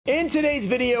In today's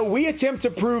video, we attempt to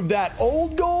prove that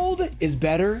old gold is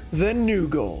better than new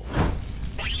gold.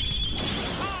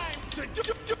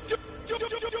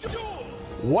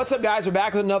 What's up, guys? We're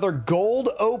back with another gold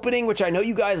opening, which I know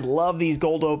you guys love these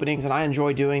gold openings and I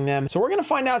enjoy doing them. So we're going to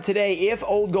find out today if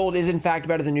old gold is in fact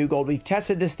better than new gold. We've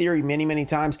tested this theory many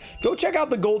times. Go check out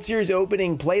the gold series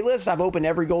opening playlist. I've opened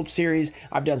every gold series.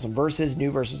 I've done some versus, new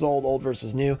versus old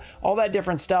versus new, all that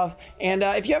different stuff. And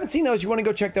if you haven't seen those, you want to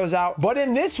go check those out. But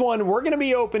in this one, we're going to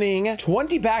be opening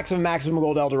 20 packs of maximum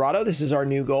gold El Dorado. This is our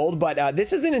new gold, but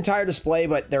this is an entire display,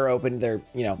 but they're open. They're,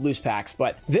 you know, loose packs.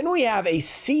 But then we have a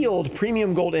sealed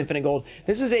premium gold, infinite gold.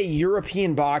 This is a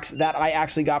European box that I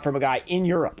actually got from a guy in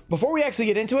Europe. Before we actually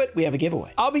get into it, we have a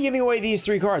giveaway. I'll be giving away these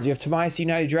three cards. We have Timaeus the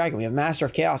United Dragon, we have Master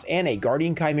of Chaos, and a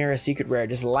Guardian Chimera secret rare.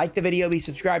 Just like the video, be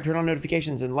subscribed, turn on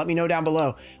notifications, and let me know down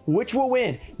below which will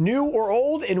win, new or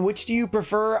old, and which do you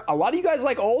prefer. A lot of you guys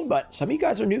like old, but some of you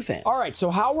guys are new fans. All right,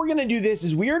 so how we're gonna do this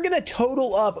is we are gonna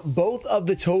total up both of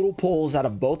the total pulls out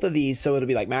of both of these. So it'll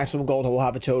be like maximum gold will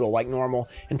have a total like normal,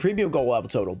 and premium gold will have a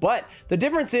total. But the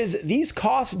difference is these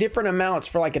cost different amounts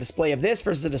for like a display of this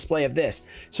versus a display of this.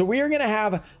 So we are going to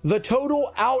have the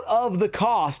total out of the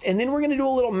cost, and then we're going to do a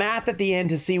little math at the end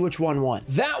to see which one won.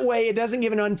 That way it doesn't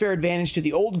give an unfair advantage to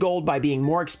the old gold by being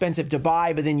more expensive to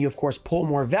buy, but then you of course pull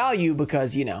more value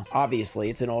because, you know, obviously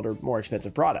it's an older, more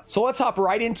expensive product. So let's hop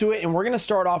right into it, and we're going to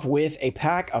start off with a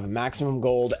pack of maximum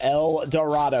gold El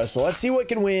Dorado. So let's see what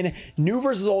can win, new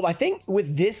versus old. I think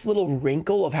with this little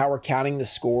wrinkle of how we're counting the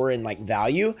score and like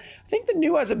value, I think the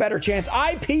new has a better chance.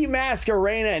 IP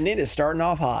Masquerena, and it is starting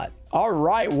off hot. All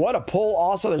right, what a pull.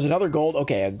 Also, there's another gold.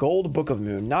 Okay, a gold Book of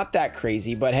Moon. Not that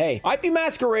crazy, but hey, IP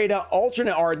Masquerena,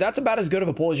 alternate art. That's about as good of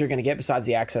a pull as you're going to get besides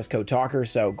the access code talker.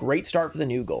 So great start for the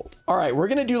new gold. All right, we're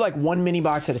going to do like one mini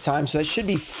box at a time. So that should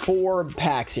be 4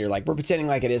 packs here. Like we're pretending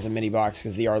like it is a mini box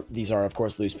because these are of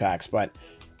course loose packs, but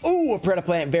ooh, a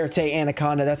Predaplant Verte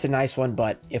Anaconda. That's a nice one,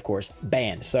 but of course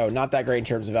banned. So not that great in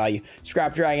terms of value.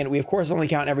 Scrap Dragon. We of course only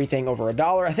count everything over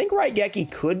 $1. I think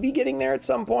Raigeki could be getting there at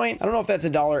some point. I don't know if that's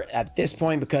 $1 at this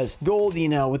point because gold, you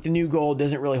know, with the new gold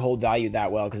doesn't really hold value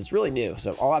that well because it's really new.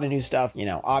 So a lot of new stuff, you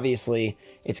know, obviously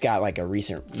it's got like a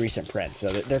recent print.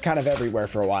 So they're kind of everywhere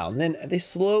for a while. And then they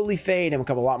slowly fade and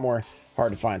become a lot more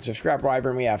hard to find. So Scrap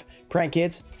Wyvern, we have Prank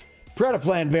Kids.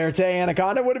 Predaplant Verte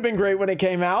Anaconda would have been great when it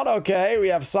came out. Okay, we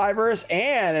have Cybers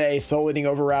and a Soul Eating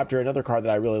Overraptor, another card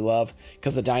that I really love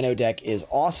because the Dino deck is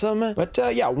awesome. But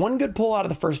yeah, one good pull out of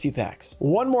the first few packs.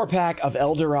 One more pack of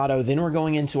El Dorado, then we're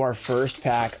going into our first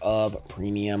pack of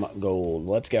premium gold.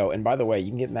 Let's go. And by the way, you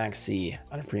can get Max C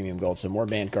on a premium gold, so more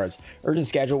banned cards. Urgent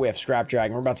Schedule, we have Scrap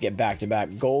Dragon. We're about to get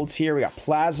back-to-back golds here. We got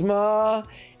Plasma.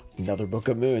 Another Book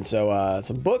of Moon. So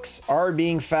some books are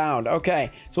being found.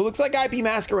 Okay, so it looks like IP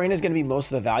Masquerena is going to be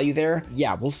most of the value there.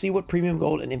 Yeah, we'll see what premium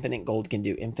gold and infinite gold can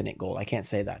do. Infinite gold, I can't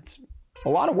say that. It's a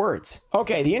lot of words.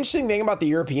 Okay, the interesting thing about the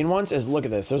European ones is look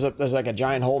at this. There's like a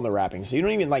giant hole in the wrapping, so you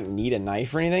don't even like need a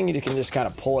knife or anything. You can just kind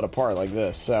of pull it apart like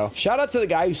this. So shout out to the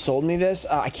guy who sold me this.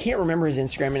 I can't remember his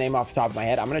Instagram name off the top of my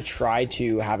head. I'm gonna try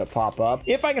to have it pop up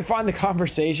if I can find the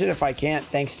conversation. If I can't,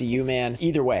 thanks to you, man.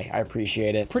 Either way, I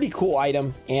appreciate it. Pretty cool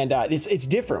item, and it's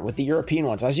different with the European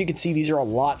ones. As you can see, these are a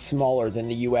lot smaller than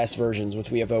the US versions, which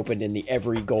we have opened in the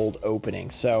every gold opening.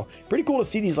 So pretty cool to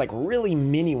see these like really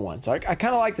mini ones. I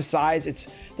kind of like the size.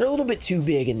 They're a little bit too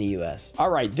big in the US. All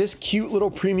right, this cute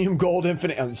little premium gold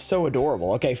infinite, oh, it's so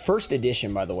adorable. Okay, first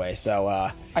edition, by the way. So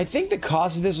I think the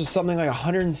cost of this was something like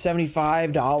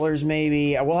 $175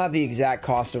 maybe. I will have the exact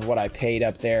cost of what I paid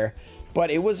up there, but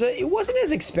it wasn't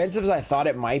as expensive as I thought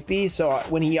it might be. So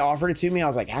when he offered it to me, I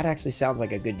was like, that actually sounds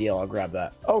like a good deal. I'll grab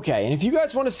that. Okay, and if you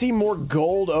guys want to see more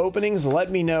gold openings,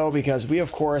 let me know because we of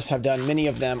course have done many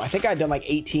of them. I think I'd done like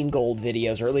 18 gold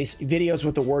videos, or at least videos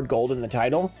with the word gold in the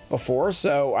title before.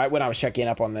 So when I was checking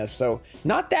up on this, so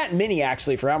not that many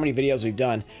actually for how many videos we've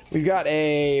done. We've got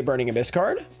a Burning Abyss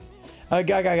card, a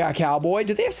Gaga Cowboy.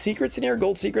 Do they have secrets in here?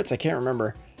 Gold secrets? I can't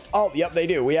remember. Oh, yep, they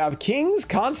do. We have King's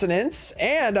Consonants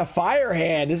and a Fire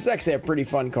Hand. This is actually a pretty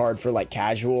fun card for like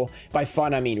casual. By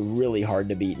fun, I mean really hard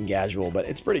to beat in casual, but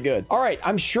it's pretty good. All right,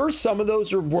 I'm sure some of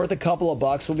those are worth a couple of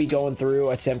bucks. We'll be going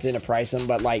through attempting to price them,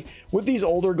 but like with these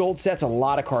older gold sets, a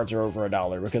lot of cards are over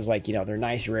 $1 because like, you know, they're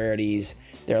nice rarities.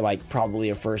 They're like probably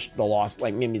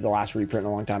maybe the last reprint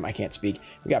in a long time. I can't speak.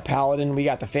 We got Paladin. We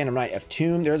got the Phantom Knight of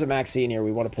Tomb. There's a Maxi in here.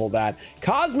 We want to pull that.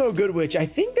 Cosmo Goodwitch. I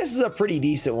think this is a pretty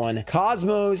decent one.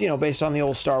 Cosmos, you know, based on the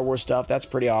old Star Wars stuff. That's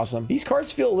pretty awesome. These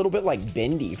cards feel a little bit like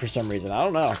bendy for some reason. I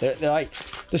don't know. They're like,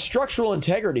 the structural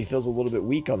integrity feels a little bit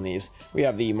weak on these. We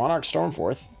have the Monarch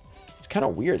Stormforth. It's kind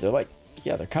of weird. They're like,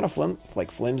 yeah, they're kind of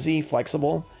flimsy,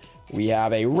 flexible. We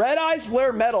have a Red Eyes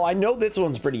Flare Metal. I know this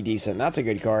one's pretty decent. That's a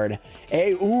good card.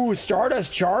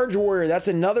 Stardust Charge Warrior. That's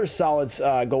another solid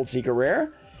Gold Secret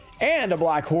Rare. And a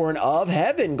Black Horn of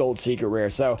Heaven Gold Secret Rare.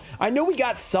 So I know we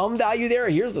got some value there.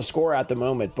 Here's the score at the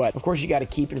moment, but of course you got to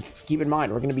keep in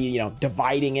mind we're going to be,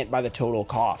 dividing it by the total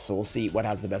cost. So we'll see what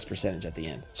has the best percentage at the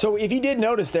end. So if you did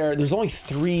notice there's only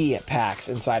 3 packs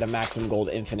inside of Maximum Gold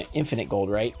Infinite Gold,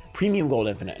 right? Premium Gold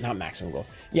Infinite, not Maximum Gold.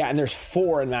 Yeah, and there's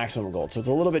 4 in Maximum Gold, so it's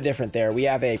a little bit different there. We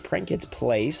have a Pranket's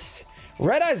Place,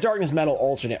 Red Eyes Darkness Metal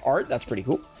alternate art. That's pretty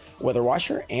cool. Weather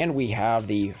Washer, and we have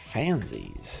the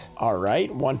Fansies. All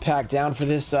right, 1 pack down for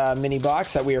this mini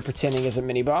box that we are pretending is a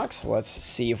mini box. Let's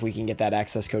see if we can get that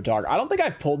access code dog. I don't think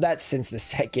I've pulled that since the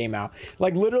set came out.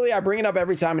 Like literally, I bring it up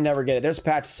every time and never get it. There's a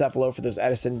patch Cephalo for those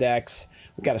Edison decks.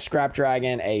 We got a Scrap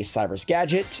Dragon, a Cybers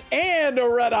Gadget, and a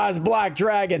Red Eyes Black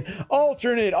Dragon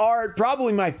alternate art.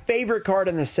 Probably my favorite card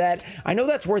in the set. I know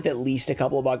that's worth at least a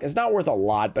couple of bucks. It's not worth a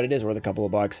lot, but it is worth a couple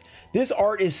of bucks. This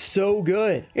art is so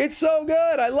good. It's so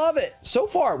good. I love it. So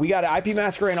far, we got an IP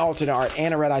Masquerade alternate art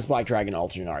and a Red Eyes Black Dragon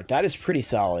alternate art. That is pretty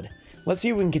solid. Let's see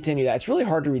if we can continue that. It's really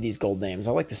hard to read these gold names.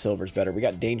 I like the silvers better. We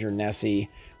got Danger Nessie.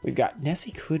 We've got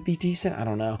Nessie could be decent. I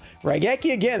don't know.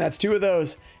 Raigeki again. That's 2 of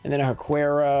those. And then a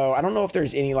Haquero. I don't know if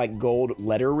there's any like gold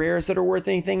letter rares that are worth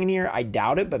anything in here. I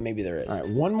doubt it, but maybe there is. All right,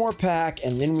 1 more pack,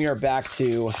 and then we are back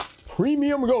to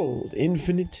Premium Gold,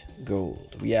 Infinite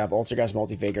Gold. We have Altergeist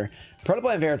Multifaker,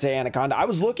 Protoplant Verite Anaconda. I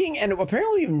was looking, and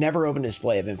apparently we've never opened a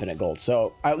display of Infinite Gold,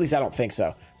 so at least I don't think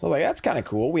so. So like, that's kind of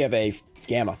cool. We have a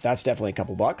Gamma. That's definitely a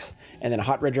couple bucks. And then a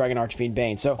Hot Red Dragon Archfiend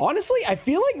Bane. So honestly, I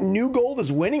feel like New Gold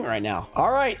is winning right now.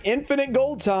 All right, Infinite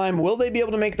Gold time. Will they be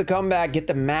able to make the comeback, get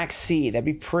the Max C? That'd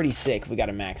be pretty sick if we got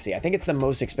a Max C. I think it's the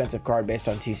most expensive card based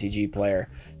on TCG Player.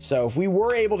 So if we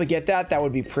were able to get that, that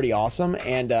would be pretty awesome.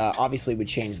 And obviously would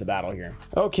change the battle here.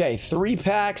 Okay, 3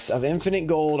 packs of Infinite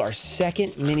Gold. Our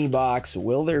second mini box.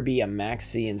 Will there be a Max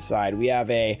C inside? We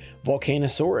have a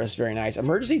Volcanosaurus. Very nice.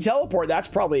 Emergency Teleport. That's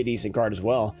probably a decent card as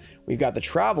well. We've got the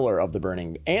Traveler of the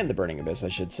Burning Abyss, I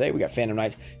should say. We got Phantom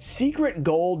Knights. Secret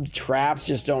Gold Traps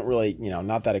just don't really,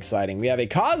 not that exciting. We have a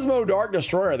Cosmo Dark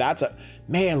Destroyer. That's a,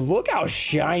 man, look how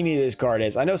shiny this card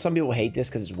is. I know some people hate this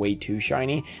because it's way too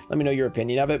shiny. Let me know your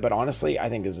opinion of it, but honestly, I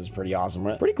think this is pretty awesome.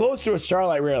 We're pretty close to a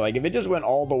Starlight Rare. Like if it just went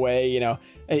all the way,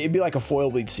 it'd be like a Foil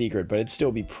Bleed Secret, but it'd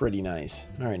still be pretty nice.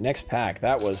 All right, next pack.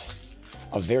 That was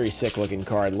a very sick looking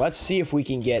card. Let's see if we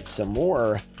can get some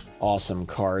more awesome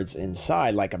cards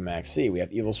inside, like a Max C. We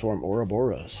have Evil Swarm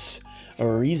Ouroboros, a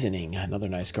Reasoning, another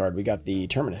nice card. We got the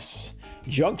Terminus,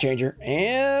 Junk Changer,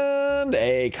 and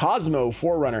a Cosmo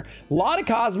Forerunner. A lot of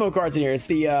Cosmo cards in here. It's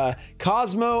the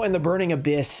Cosmo and the Burning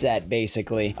Abyss set,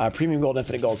 basically. Premium Gold,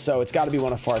 Infinite Gold. So it's got to be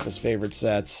one of Fartha's favorite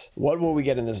sets. What will we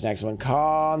get in this next one?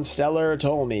 Constellar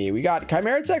Ptolemy. We got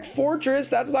Chimera Tech Fortress.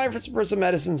 That's nice for some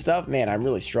medicine stuff. Man, I'm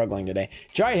really struggling today.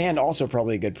 Giant Hand, also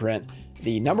probably a good print.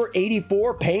 The number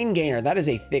 84 Pain Gainer. That is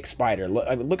a thick spider.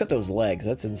 Look at those legs.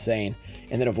 That's insane.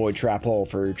 And then a Void Trap Hole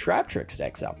for Trap Tricks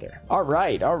decks out there. All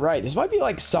right. This might be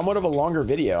like somewhat of a longer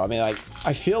video. I mean, like,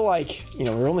 I feel like,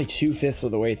 we're only 2/5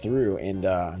 of the way through, and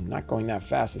I'm not going that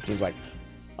fast. It seems like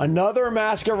another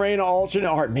Masquerade alternate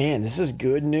art. Man, this is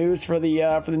good news for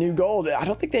the new gold. I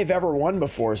don't think they've ever won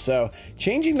before, so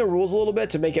changing the rules a little bit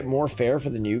to make it more fair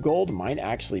for the new gold might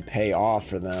actually pay off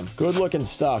for them. Good looking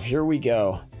stuff. Here we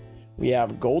go. We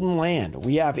have Golden Land.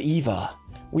 We have Eva.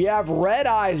 We have Red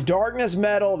Eyes Darkness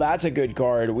Metal. That's a good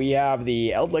card. We have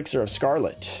the Elixir of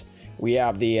Scarlet. We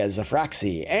have the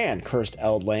Zaphraxi and Cursed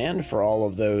Eldland for all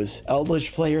of those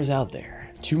Eldritch players out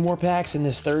there. 2 more packs in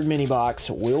this 3rd mini box.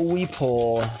 Will we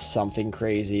pull something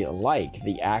crazy like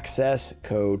the Access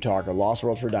Code Talker, Lost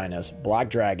World for Dinos, Black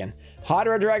Dragon, Hot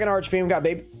Red Dragon Archfiend? We got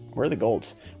baby. Where are the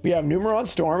golds? We have Numeron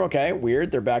Storm. Okay, weird.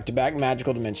 They're back-to-back.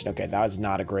 Magical Dimension. Okay, that was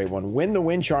not a great one. Win the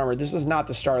Wind Charmer. This is not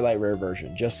the Starlight Rare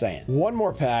version. Just saying. 1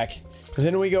 more pack.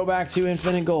 Then we go back to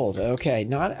Infinite Gold. Okay,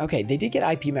 okay. They did get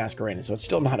IP Masquerade, so it's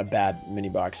still not a bad mini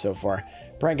box so far.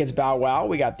 Pranket's Bow Wow.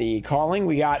 We got the Calling.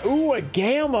 We got, ooh, a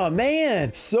Gamma.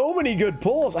 Man, so many good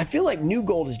pulls. I feel like New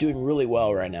Gold is doing really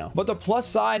well right now. But the plus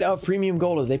side of Premium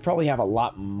Gold is they probably have a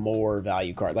lot more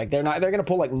value card. Like they're going to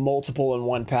pull like multiple in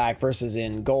 1 pack versus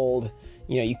in Gold.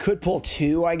 You could pull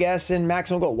 2, I guess, in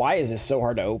Maximum Gold. Why is this so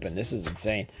hard to open? This is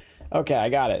insane. Okay, I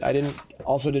got it. I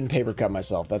also didn't paper cut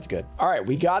myself. That's good. All right,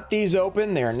 we got these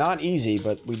open. They're not easy,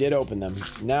 but we did open them.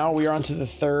 Now we are on to the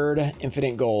 3rd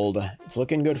Infinite Gold. It's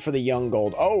looking good for the Young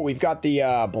Gold. Oh, we've got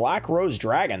the Black Rose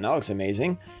Dragon. That looks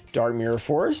amazing. Dark Mirror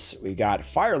Force. We got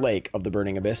Fire Lake of the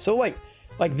Burning Abyss. So like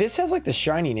this has like the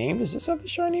shiny name. Does this have the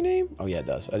shiny name? Oh yeah, it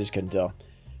does. I just couldn't tell.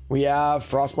 We have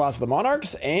Frost Blast of the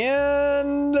Monarchs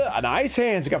and an Ice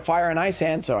Hands. We got Fire and Ice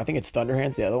Hands, so I think it's Thunder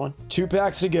Hands, the other one. 2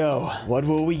 packs to go. What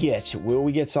will we get? Will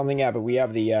we get something epic? We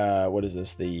have the, what is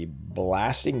this? The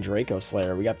Blasting Draco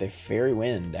Slayer. We got the Fairy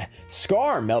Wind.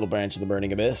 Scar, Metal Branch of the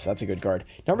Burning Abyss. That's a good card.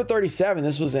 Number 37.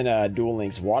 This was in Duel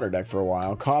Links Water deck for a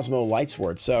while. Cosmo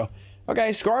Lightsword. So,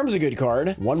 okay, Scarm's a good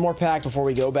card. One more pack before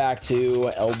we go back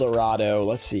to El Dorado.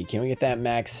 Let's see. Can we get that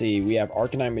Max C? We have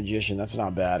Arcanine Magician. That's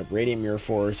not bad. Radiant Mirror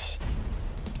Force.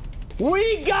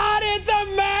 We got it!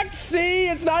 The Max C!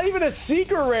 It's not even a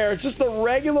secret rare. It's just the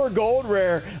regular gold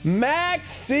rare. Max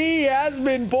C has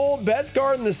been pulled. Best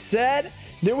card in the set.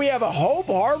 Then we have a Hope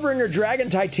Harbinger Dragon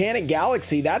Titanic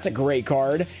Galaxy. That's a great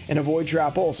card. And a Void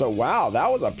Trap Hole. So, wow,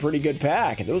 that was a pretty good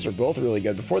pack. Those are both really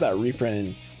good. Before that reprint,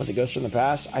 in, was it Ghost from the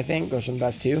Past? I think Ghost from the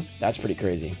Past 2. That's pretty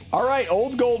crazy. All right,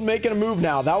 Old Gold making a move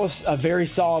now. That was a very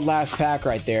solid last pack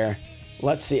right there.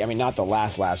 Let's see. I mean, not the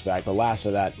last pack, the last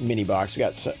of that mini box. We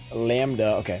got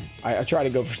Lambda. Okay, I tried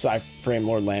to go for Frame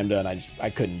Lord Lambda, and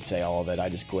I couldn't say all of it. I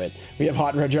just quit. We have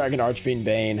Hot Red Dragon Archfiend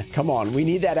Bane. Come on, we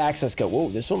need that access code. Whoa,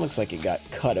 this one looks like it got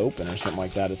cut open or something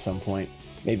like that at some point.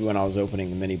 Maybe when I was opening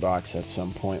the mini box at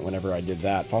some point, whenever I did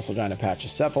that. Fossil Giant Apache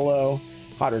Cephalo,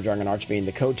 Hot Red Dragon Archfiend,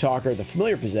 the Code Talker, the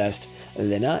Familiar Possessed,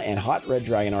 Lina, and Hot Red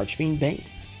Dragon Archfiend Bane.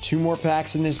 2 more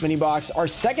packs in this mini box. Our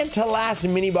second to last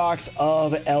mini box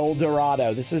of El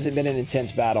Dorado. This has been an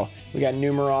intense battle. We got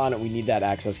Numeron. We need that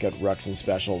access code Ruxin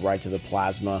Special right to the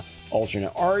Plasma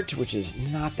alternate art, which is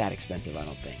not that expensive, I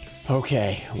don't think.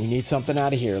 Okay, we need something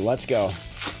out of here. Let's go.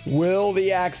 Will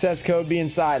the access code be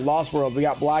inside? Lost World. We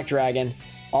got Black Dragon,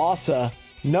 Asa,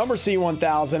 number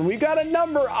C1000. We've got a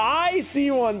number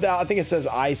IC1000. I think it says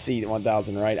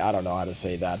IC1000, right? I don't know how to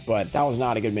say that, but that was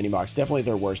not a good mini box. Definitely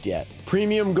their worst yet.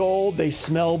 Premium Gold, they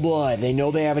smell blood. They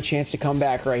know they have a chance to come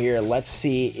back right here. Let's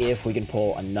see if we can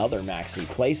pull another Maxi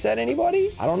playset.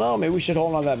 Anybody? I don't know. Maybe we should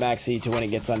hold on to that Maxi to when it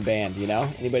gets unbanned, you know?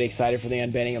 Anybody excited for the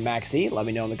unbanning of Maxi? Let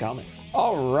me know in the comments.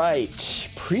 All right.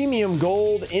 Premium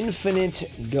Gold, Infinite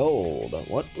Gold.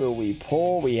 What will we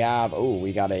pull? We have, oh,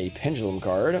 we got a Pendulum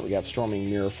card. We got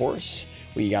Storming Mirror Force.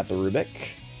 We got the Rubik.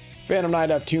 Phantom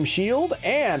Knight of Tomb Shield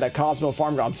and a Cosmo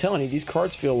Farm Girl. I'm telling you, these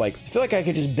cards feel like I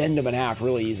could just bend them in half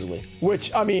really easily.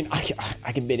 Which, I mean,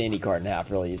 I can bend any card in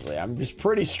half really easily. I'm just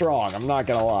pretty strong. I'm not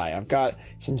gonna lie. I've got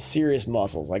some serious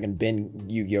muscles. I can bend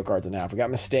Yu-Gi-Oh cards in half. We got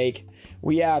Mistake.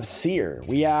 We have Seer.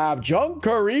 We have Junk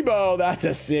Karibo. That's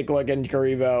a sick looking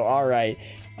Karibo. All right.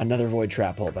 Another Void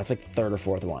Trap Hole. That's like 3rd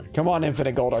or 4th one. Come on,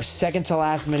 Infinite Gold. Our second to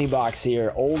last mini box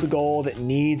here. Old Gold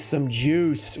needs some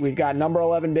juice. We've got number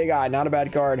 11 Big Eye. Not a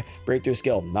bad card. Breakthrough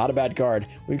Skill. Not a bad card.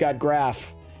 We've got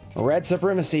Graph, Red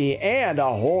Supremacy, and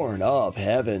a Horn of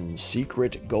Heaven.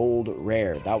 Secret Gold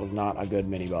Rare. That was not a good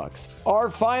mini box. Our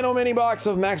final mini box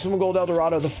of Maximum Gold El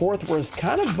Dorado. The 4th was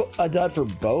kind of a dud for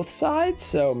both sides,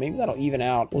 so maybe that'll even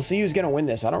out. We'll see who's going to win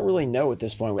this. I don't really know at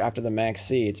this point. After the Max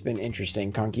C, it's been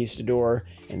interesting. Conquistador,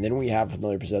 and then we have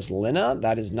Familiar Possessed Lina.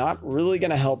 That is not really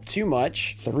going to help too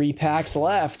much. 3 packs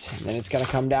left, and then it's going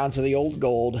to come down to the Old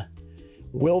Gold.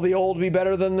 Will the old be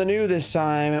better than the new this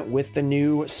time with the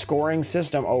new scoring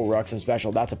system? Oh, Ruxin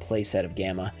Special. That's a playset of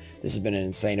Gamma. This has been an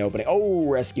insane opening. Oh,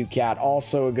 Rescue Cat.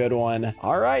 Also a good one.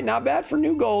 All right, not bad for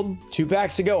new gold. 2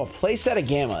 packs to go. A playset of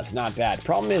Gamma is not bad.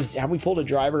 Problem is, have we pulled a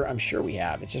driver? I'm sure we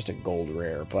have. It's just a gold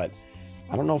rare, but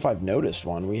I don't know if I've noticed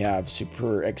one. We have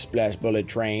Super Express Bullet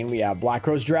Train. We have Black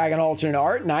Rose Dragon alternate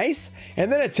art. Nice.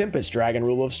 And then a Tempest Dragon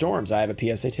Rule of Storms. I have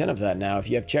a PSA 10 of that now. If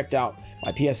you have checked out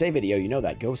my PSA video, you know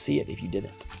that. Go see it if you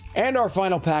didn't. And our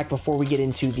final pack before we get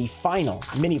into the final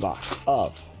mini box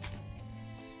of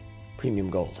Premium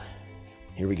Gold.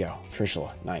 Here we go.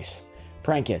 Trishula. Nice.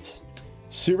 Prank Hits.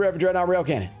 Super Ever Dreadnought Rail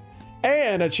Cannon.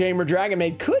 And a Chamber Dragon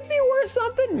Maid. Could be worth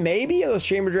something. Maybe those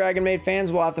Chamber Dragon Maid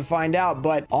fans will have to find out.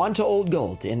 But on to Old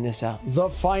Gold to end this out. The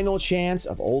final chance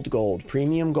of Old Gold.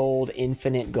 Premium Gold,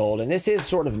 Infinite Gold. And this is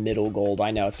sort of middle gold.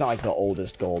 I know it's not like the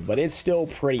oldest gold, but it's still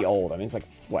pretty old. I mean, it's like,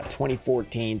 what,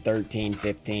 2014, 13,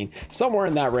 15. Somewhere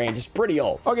in that range. It's pretty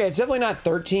old. Okay, it's definitely not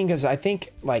 13 because I think,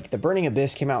 like, the Burning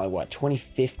Abyss came out, like, what,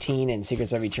 2015 and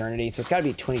Secrets of Eternity? So it's got to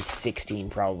be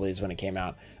 2016 probably is when it came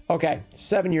out. Okay,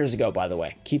 7 years ago, by the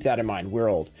way. Keep that in mind. We're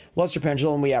old. Luster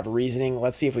Pendulum, we have Reasoning.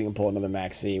 Let's see if we can pull another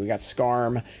Max C. We got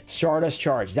Scarm, Stardust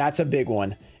Charge. That's a big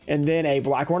one. And then a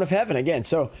Black Horn of Heaven again.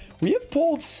 So we have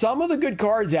pulled some of the good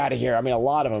cards out of here. I mean, a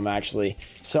lot of them, actually.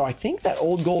 So I think that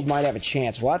Old Gold might have a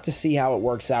chance. We'll have to see how it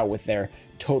works out with their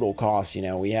total cost. You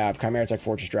know, we have Chimera Tech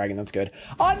Fortress Dragon. That's good.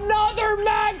 Another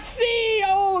Max C!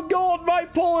 Old Gold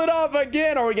might pull it off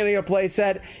again. Are we getting a play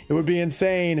set? It would be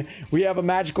insane. We have a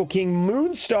Magical King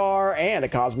Moonstar and a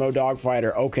Cosmo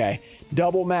Dogfighter. Okay.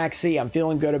 Double Max C. I'm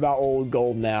feeling good about Old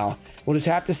Gold now. We'll just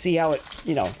have to see how it,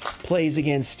 you know, plays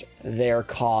against their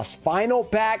cost. Final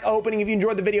pack opening. If you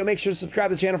enjoyed the video, make sure to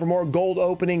subscribe to the channel for more gold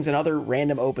openings and other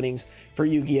random openings for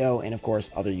Yu-Gi-Oh! And of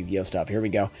course, other Yu-Gi-Oh! Stuff. Here we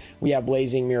go. We have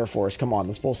Blazing Mirror Force. Come on,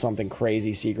 let's pull something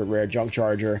crazy. Secret Rare, Junk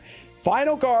Charger.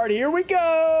 Final card, here we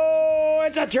go.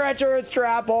 It's a Treacherous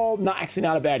Trapple. Actually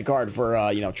not a bad card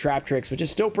for, you know, Trap Tricks, which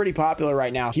is still pretty popular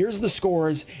right now. Here's the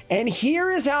scores, and here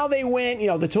is how they went. You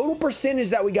know, the total percentage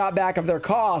that we got back of their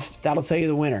cost, that'll tell you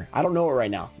the winner. I don't know it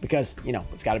right now because, you know,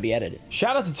 it's got to be edited.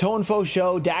 Shout out to Tonefo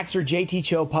Show, Daxter, JT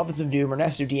Cho, Puffins of Doom,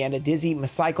 Ernesto Deanna, Dizzy,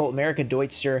 Macycle, America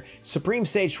Deutster, Supreme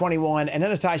Stage 21, and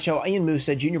then a tie show, Ian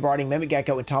Musa, Junior Barding, Mimic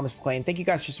Gecko, and Thomas McClain. Thank you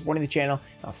guys for supporting the channel.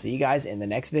 I'll see you guys in the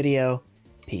next video.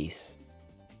 Peace.